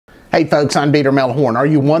Hey folks, I'm Peter Melhorn. Are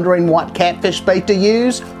you wondering what catfish bait to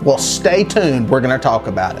use? Well, stay tuned. We're going to talk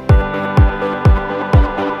about it.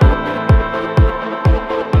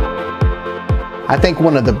 I think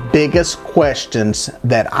one of the biggest questions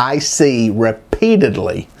that I see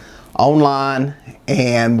repeatedly online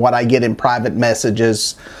and what I get in private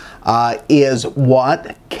messages is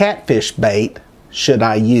what catfish bait should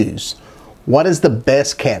I use? What is the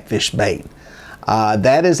best catfish bait?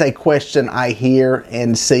 That is a question I hear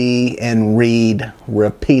and see and read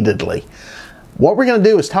repeatedly. What we're going to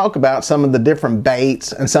do is talk about some of the different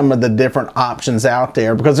baits and some of the different options out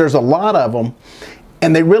there, because there's a lot of them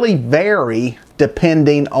and they really vary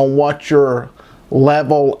depending on what your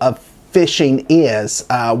level of fishing is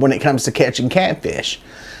when it comes to catching catfish.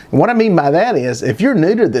 And what I mean by that is, if you're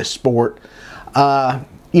new to this sport,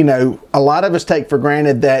 you know, a lot of us take for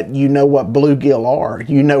granted that you know what bluegill are,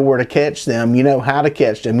 you know where to catch them, you know how to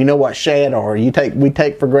catch them, you know what shad are. We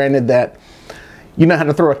take for granted that you know how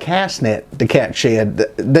to throw a cast net to catch shad,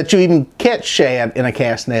 that you even catch shad in a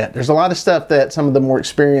cast net. There's a lot of stuff that some of the more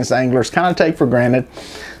experienced anglers kind of take for granted.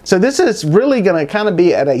 So this is really going to kind of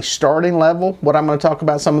be at a starting level, what I'm going to talk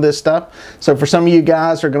about some of this stuff. So for some of you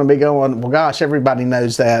guys are going to be going, well gosh, everybody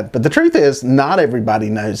knows that. But the truth is, not everybody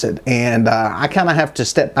knows it. And I kind of have to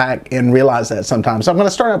step back and realize that sometimes. So I'm going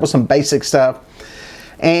to start out with some basic stuff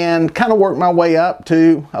and kind of work my way up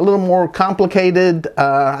to a little more complicated,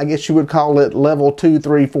 I guess you would call it level 2,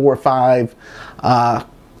 3, 4, 5,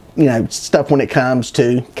 you know, stuff when it comes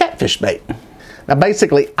to catfish bait. Now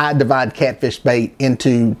basically, I divide catfish bait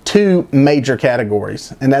into two major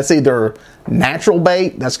categories, and that's either natural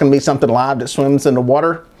bait, that's going to be something live that swims in the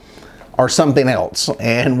water, or something else.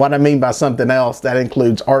 And what I mean by something else, that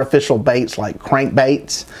includes artificial baits like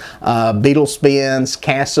crankbaits, beetle spins,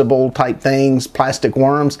 castable type things, plastic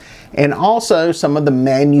worms, and also some of the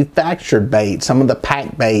manufactured baits, some of the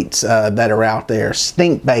pack baits that are out there,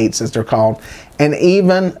 stink baits as they're called, and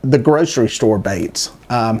even the grocery store baits.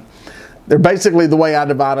 They're basically the way I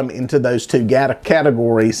divide them into those two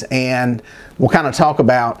categories, and we'll kind of talk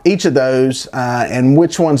about each of those and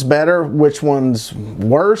which one's better, which one's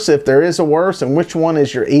worse, if there is a worse, and which one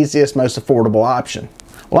is your easiest, most affordable option.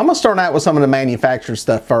 Well, I'm going to start out with some of the manufactured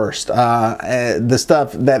stuff first, the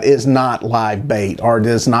stuff that is not live bait or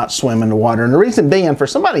does not swim in the water. And the reason being, for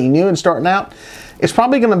somebody new and starting out, it's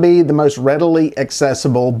probably going to be the most readily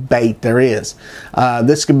accessible bait there is.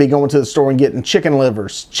 This could be going to the store and getting chicken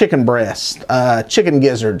livers, chicken breasts, chicken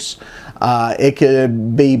gizzards. It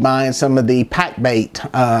could be buying some of the pack bait,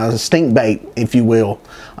 stink bait, if you will.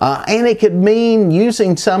 And it could mean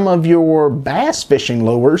using some of your bass fishing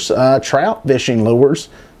lures, trout fishing lures,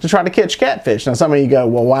 to try to catch catfish. Now some of you go,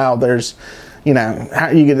 well, wow, there's, you know,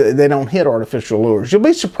 they don't hit artificial lures. You'll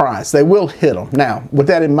be surprised. They will hit them. Now, with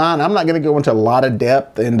that in mind, I'm not going to go into a lot of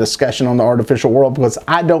depth and discussion on the artificial world because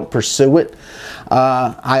I don't pursue it.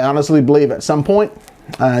 I honestly believe at some point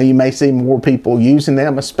you may see more people using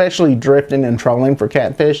them, especially drifting and trolling for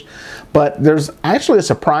catfish. But there's actually a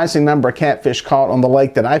surprising number of catfish caught on the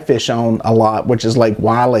lake that I fish on a lot, which is Lake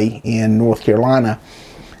Wiley in North Carolina.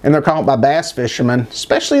 And they're caught by bass fishermen,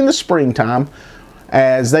 especially in the springtime,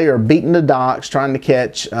 as they are beating the docks trying to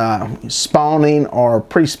catch spawning or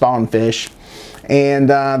pre-spawn fish. And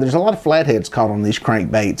there's a lot of flatheads caught on these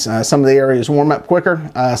crankbaits. Some of the areas warm up quicker.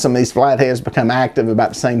 Some of these flatheads become active about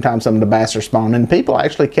the same time some of the bass are spawning. People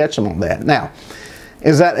actually catch them on that. Now,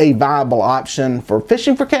 is that a viable option for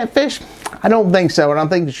fishing for catfish? I don't think so. I don't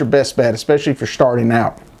think it's your best bet, especially if you're starting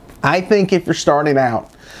out. I think if you're starting out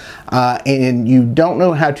and you don't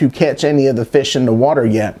know how to catch any of the fish in the water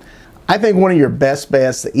yet, I think one of your best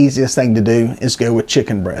bets, the easiest thing to do, is go with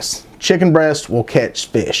chicken breasts. Chicken breasts will catch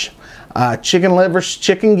fish. Chicken livers,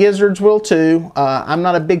 chicken gizzards will too. I'm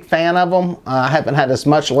not a big fan of them. I haven't had as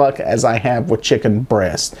much luck as I have with chicken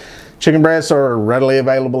breasts. Chicken breasts are readily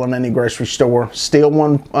available in any grocery store. Steal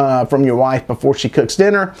one from your wife before she cooks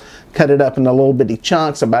dinner. Cut it up into little bitty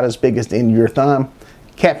chunks about as big as the end of your thumb.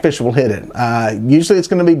 Catfish will hit it. Usually it's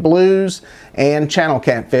going to be blues and channel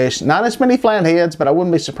catfish. Not as many flatheads, but I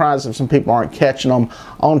wouldn't be surprised if some people aren't catching them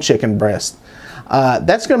on chicken breast.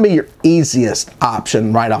 That's going to be your easiest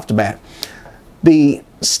option right off the bat. The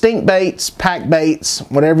stink baits, pack baits,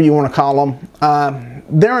 whatever you want to call them,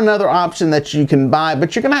 they're another option that you can buy,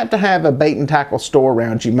 but you're going to have a bait and tackle store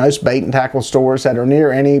around you. Most bait and tackle stores that are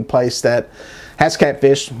near any place that has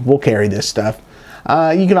catfish will carry this stuff.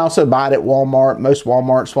 You can also buy it at Walmart. Most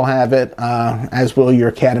Walmarts will have it, as will your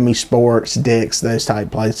Academy Sports, Dick's, those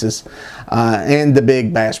type places. And the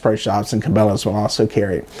big Bass Pro Shops and Cabela's will also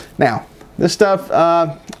carry it. Now, this stuff,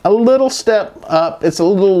 a little step up. It's a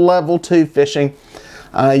little level 2 fishing.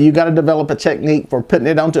 You got to develop a technique for putting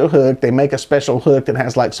it onto a hook. They make a special hook that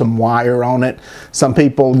has like some wire on it. Some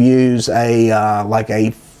people use a like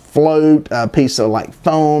a float, a piece of like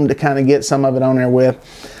foam to kind of get some of it on there with.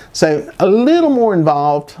 So a little more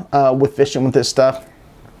involved with fishing with this stuff.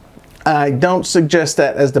 I don't suggest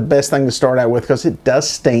that as the best thing to start out with because it does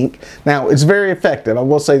stink. Now, it's very effective. I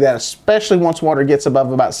will say that, especially once water gets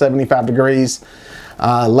above about 75 degrees,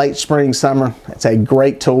 late spring, summer. It's a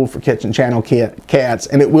great tool for catching channel cats,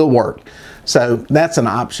 and it will work. So that's an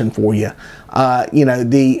option for you. You know,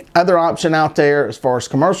 the other option out there as far as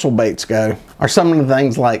commercial baits go are some of the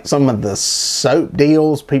things like some of the soap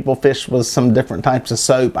deals. People fish with some different types of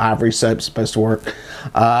soap. Ivory soap's supposed to work.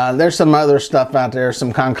 There's some other stuff out there,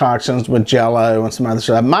 some concoctions with Jello and some other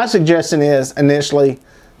stuff. My suggestion is initially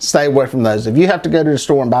stay away from those. If you have to go to the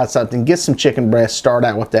store and buy something, get some chicken breast, start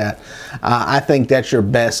out with that. I think that's your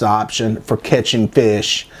best option for catching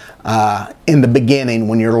fish in the beginning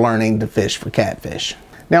when you're learning to fish for catfish.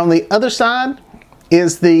 Now on the other side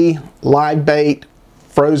is the live bait,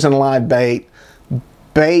 frozen live bait,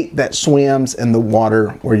 bait that swims in the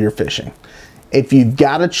water where you're fishing. If you've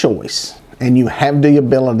got a choice and you have the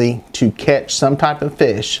ability to catch some type of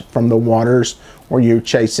fish from the waters where you're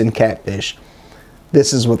chasing catfish,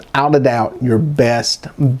 this is without a doubt your best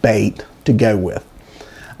bait to go with.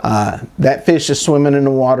 That fish is swimming in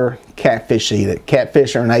the water, catfish eat it.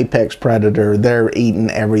 Catfish are an apex predator. They're eating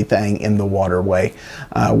everything in the waterway,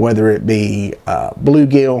 whether it be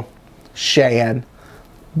bluegill, shad,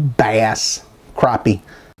 bass, crappie.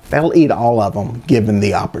 They'll eat all of them given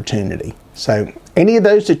the opportunity. So any of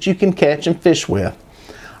those that you can catch and fish with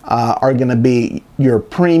are going to be your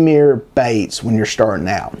premier baits when you're starting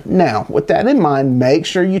out. Now, with that in mind, make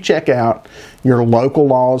sure you check out your local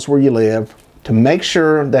laws where you live to make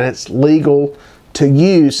sure that it's legal to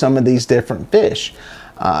use some of these different fish.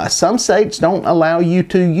 Some states don't allow you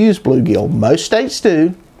to use bluegill. Most states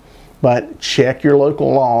do, but check your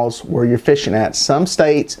local laws where you're fishing at. Some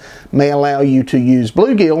states may allow you to use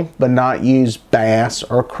bluegill, but not use bass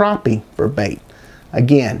or crappie for bait.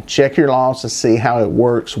 Again, check your laws to see how it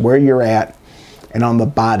works where you're at and on the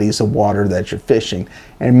bodies of water that you're fishing.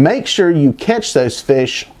 And make sure you catch those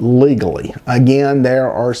fish legally. Again,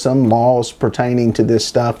 there are some laws pertaining to this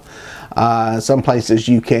stuff. Some places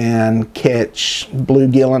you can catch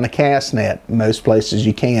bluegill in a cast net. Most places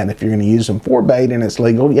you can. If you're going to use them for bait and it's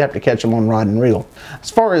legal, you have to catch them on rod and reel.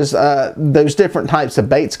 As far as those different types of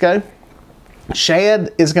baits go,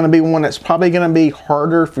 shad is going to be one that's probably going to be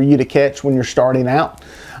harder for you to catch when you're starting out,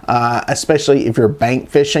 especially if you're bank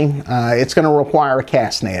fishing. It's going to require a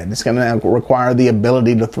cast net. It's going to require the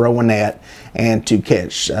ability to throw a net and to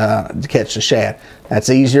catch the shad. That's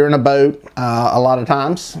easier in a boat a lot of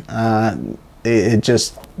times. It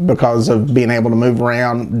just because of being able to move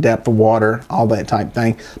around, depth of water, all that type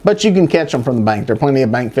thing. But you can catch them from the bank. There are plenty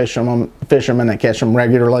of bank fishermen that catch them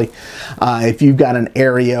regularly. If you've got an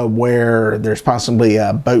area where there's possibly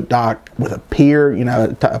a boat dock with a pier, you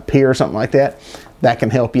know, a pier or something like that, that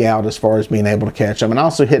can help you out as far as being able to catch them. And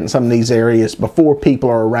also hitting some of these areas before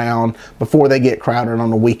people are around, before they get crowded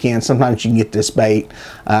on the weekend. Sometimes you can get this bait,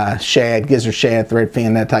 shad, gizzard shad,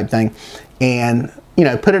 threadfin, that type thing. And you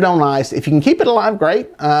know, put it on ice. If you can keep it alive,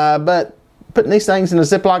 great. But putting these things in a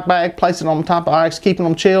Ziploc bag, placing them on top of ice, keeping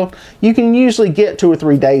them chilled, you can usually get 2 or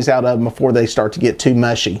 3 days out of them before they start to get too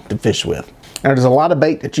mushy to fish with. Now, there's a lot of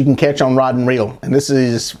bait that you can catch on rod and reel, and this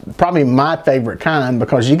is probably my favorite kind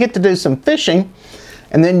because you get to do some fishing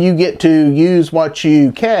and then you get to use what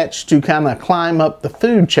you catch to kind of climb up the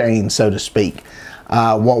food chain, so to speak.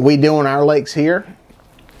 What we do in our lakes here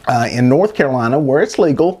in North Carolina, where it's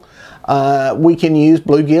legal, we can use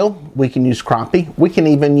bluegill, we can use crappie, we can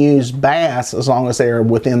even use bass as long as they're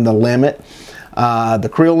within the limit, the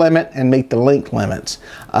creel limit, and meet the length limits.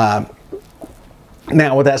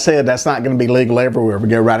 Now, with that said, that's not going to be legal everywhere. We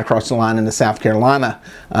go right across the line into South Carolina,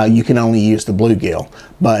 you can only use the bluegill.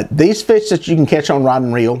 But these fish that you can catch on rod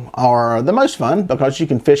and reel are the most fun because you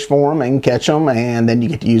can fish for them and catch them, and then you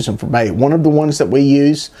get to use them for bait. One of the ones that we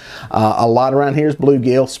use a lot around here is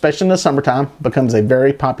bluegill, especially in the summertime. Becomes a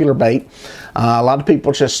very popular bait. A lot of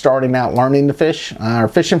people just starting out learning to fish are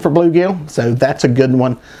fishing for bluegill, so that's a good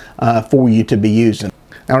one for you to be using.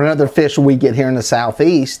 Now another fish we get here in the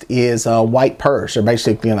southeast is white perch. They're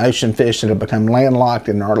basically an ocean fish that have become landlocked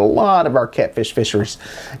and are a lot of our catfish fisheries.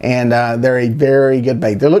 And they're a very good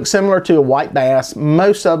bait. They look similar to a white bass.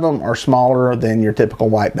 Most of them are smaller than your typical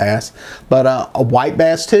white bass. But a white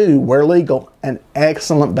bass too, where legal, an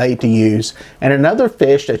excellent bait to use. And another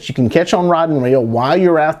fish that you can catch on rod and reel while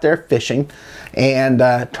you're out there fishing and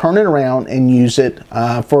turn it around and use it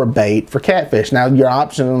for a bait for catfish. Now your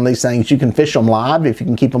option on these things, you can fish them live if you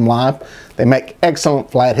can keep them live. They make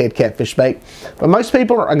excellent flathead catfish bait, but most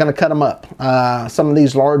people are going to cut them up. Some of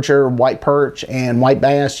these larger white perch and white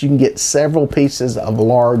bass, you can get several pieces of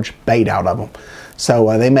large bait out of them.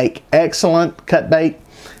 So they make excellent cut bait,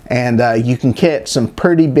 and you can catch some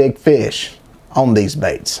pretty big fish on these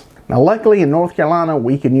baits. Now luckily in North Carolina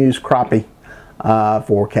we can use crappie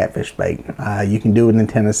for catfish bait. You can do it in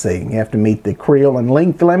Tennessee. You have to meet the creel and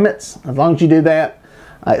length limits. As long as you do that,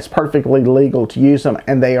 it's perfectly legal to use them,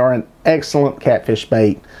 and they are an excellent catfish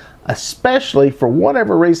bait, especially for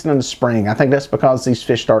whatever reason in the spring. I think that's because these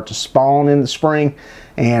fish start to spawn in the spring,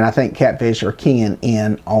 and I think catfish are keying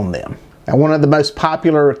in on them. Now, one of the most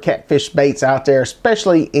popular catfish baits out there,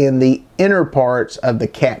 especially in the inner parts of the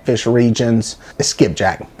catfish regions, is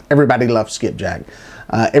skipjack. Everybody loves skipjack.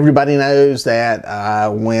 Everybody knows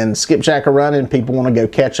that when skipjack are running, people want to go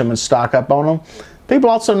catch them and stock up on them. People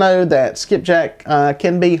also know that skipjack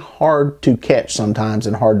can be hard to catch sometimes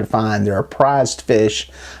and hard to find. They're a prized fish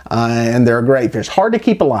and they're a great fish. Hard to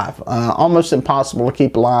keep alive, almost impossible to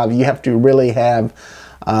keep alive. You have to really have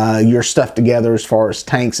your stuff together as far as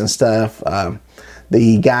tanks and stuff.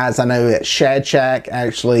 The guys I know at Shad Shack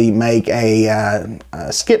actually make a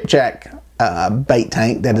skipjack bait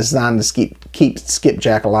tank that is designed to keep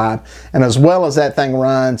skipjack alive. And as well as that thing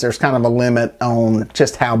runs, there's kind of a limit on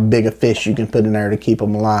just how big a fish you can put in there to keep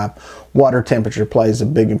them alive. Water temperature plays a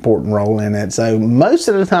big important role in it. So most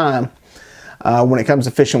of the time when it comes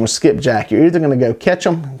to fishing with skipjack, you're either going to go catch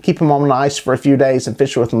them, keep them on the ice for a few days and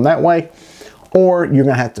fish with them that way, or you're going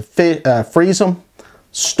to have to freeze them,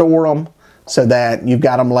 store them, so that you've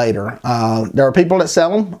got them later. There are people that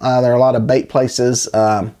sell them. There are a lot of bait places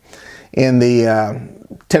in the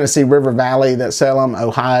Tennessee River Valley that sell them,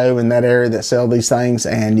 Ohio and that area that sell these things,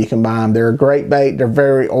 and you can buy them. They're a great bait. They're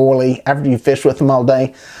very oily. After you fish with them all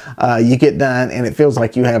day, you get done and it feels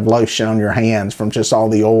like you have lotion on your hands from just all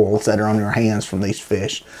the oils that are on your hands from these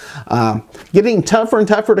fish. Getting tougher and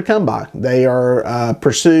tougher to come by. They are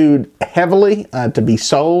pursued heavily to be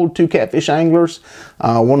sold to catfish anglers.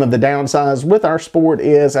 One of the downsides with our sport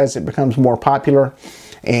is as it becomes more popular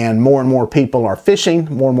and more people are fishing,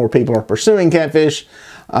 more and more people are pursuing catfish,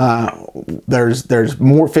 there's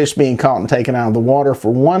more fish being caught and taken out of the water.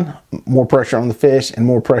 For one, more pressure on the fish and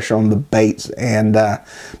more pressure on the baits, and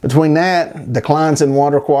between that, declines in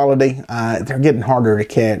water quality, they're getting harder to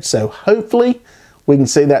catch. So hopefully we can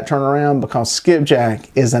see that turn around, because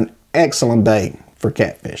skipjack is an excellent bait for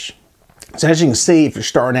catfish. So as you can see, if you're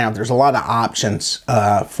starting out, there's a lot of options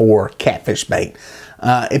for catfish bait.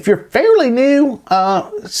 If you're fairly new,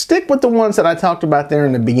 stick with the ones that I talked about there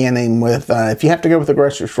in the beginning. With if you have to go with a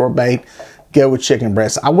grocery store bait, go with chicken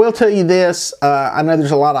breast. I will tell you this, I know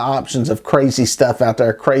there's a lot of options of crazy stuff out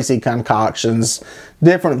there, crazy concoctions,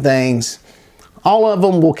 different things. All of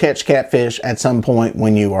them will catch catfish at some point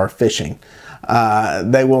when you are fishing.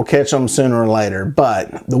 They will catch them sooner or later,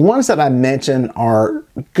 but the ones that I mentioned are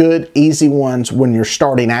good, easy ones when you're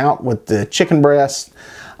starting out with the chicken breast,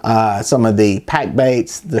 some of the pack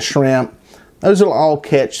baits, the shrimp. Those will all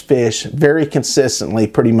catch fish very consistently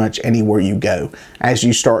pretty much anywhere you go. As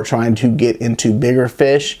you start trying to get into bigger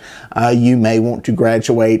fish, you may want to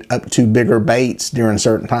graduate up to bigger baits during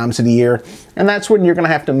certain times of the year, and that's when you're going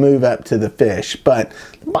to have to move up to the fish. But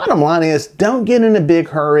the bottom line is, don't get in a big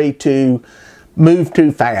hurry to move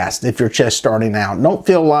too fast if you're just starting out. Don't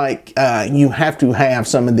feel like you have to have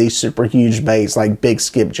some of these super huge baits like big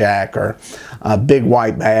skipjack or big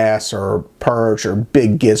white bass or perch or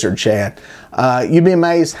big gizzard shad. You'd be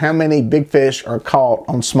amazed how many big fish are caught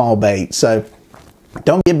on small bait. So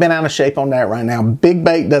don't get bent out of shape on that right now. Big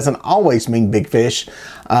bait doesn't always mean big fish,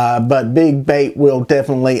 but big bait will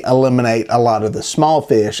definitely eliminate a lot of the small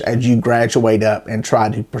fish as you graduate up and try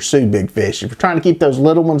to pursue big fish. If you're trying to keep those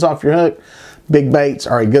little ones off your hook, big baits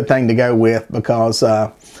are a good thing to go with, because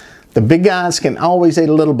the big guys can always eat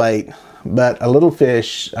a little bait, but a little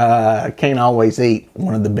fish can't always eat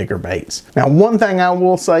one of the bigger baits. Now, one thing I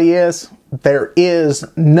will say is there is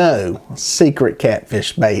no secret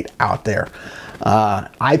catfish bait out there.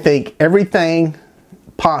 I think everything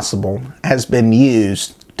possible has been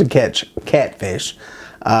used to catch catfish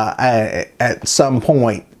at some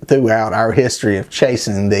point throughout our history of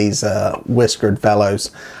chasing these whiskered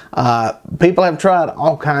fellows. People have tried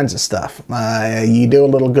all kinds of stuff. You do a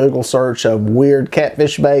little Google search of weird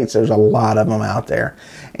catfish baits, there's a lot of them out there.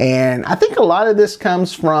 And I think a lot of this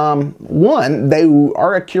comes from, one, they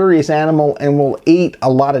are a curious animal and will eat a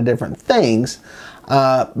lot of different things.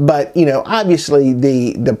 But, you know, obviously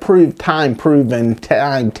the time-proven,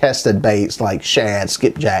 time-tested baits like shad,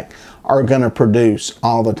 skipjack are going to produce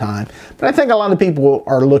all the time. But I think a lot of people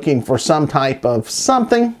are looking for some type of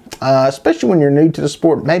something, especially when you're new to the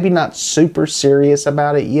sport, maybe not super serious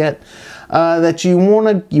about it yet, that you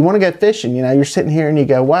want to go fishing. You know, you're sitting here and you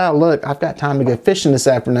go, wow, look, I've got time to go fishing this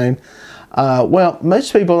afternoon. Well,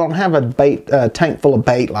 most people don't have a tank full of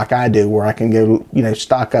bait like I do, where I can go, you know,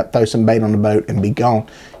 stock up, throw some bait on the boat and be gone.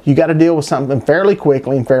 You got to deal with something fairly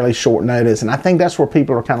quickly and fairly short notice, and I think that's where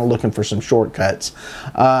people are kind of looking for some shortcuts.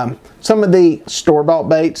 Some of the store-bought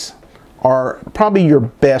baits are probably your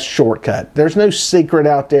best shortcut. There's no secret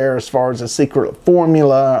out there as far as a secret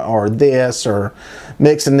formula or this or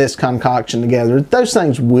mixing this concoction together. Those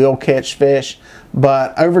things will catch fish,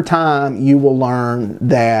 but over time you will learn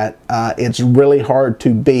that it's really hard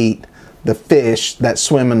to beat the fish that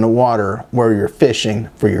swim in the water where you're fishing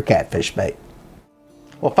for your catfish bait.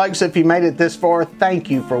 Well, folks, if you made it this far,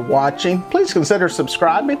 thank you for watching. Please consider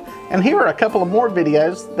subscribing, and here are a couple of more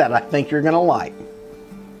videos that I think you're going to like.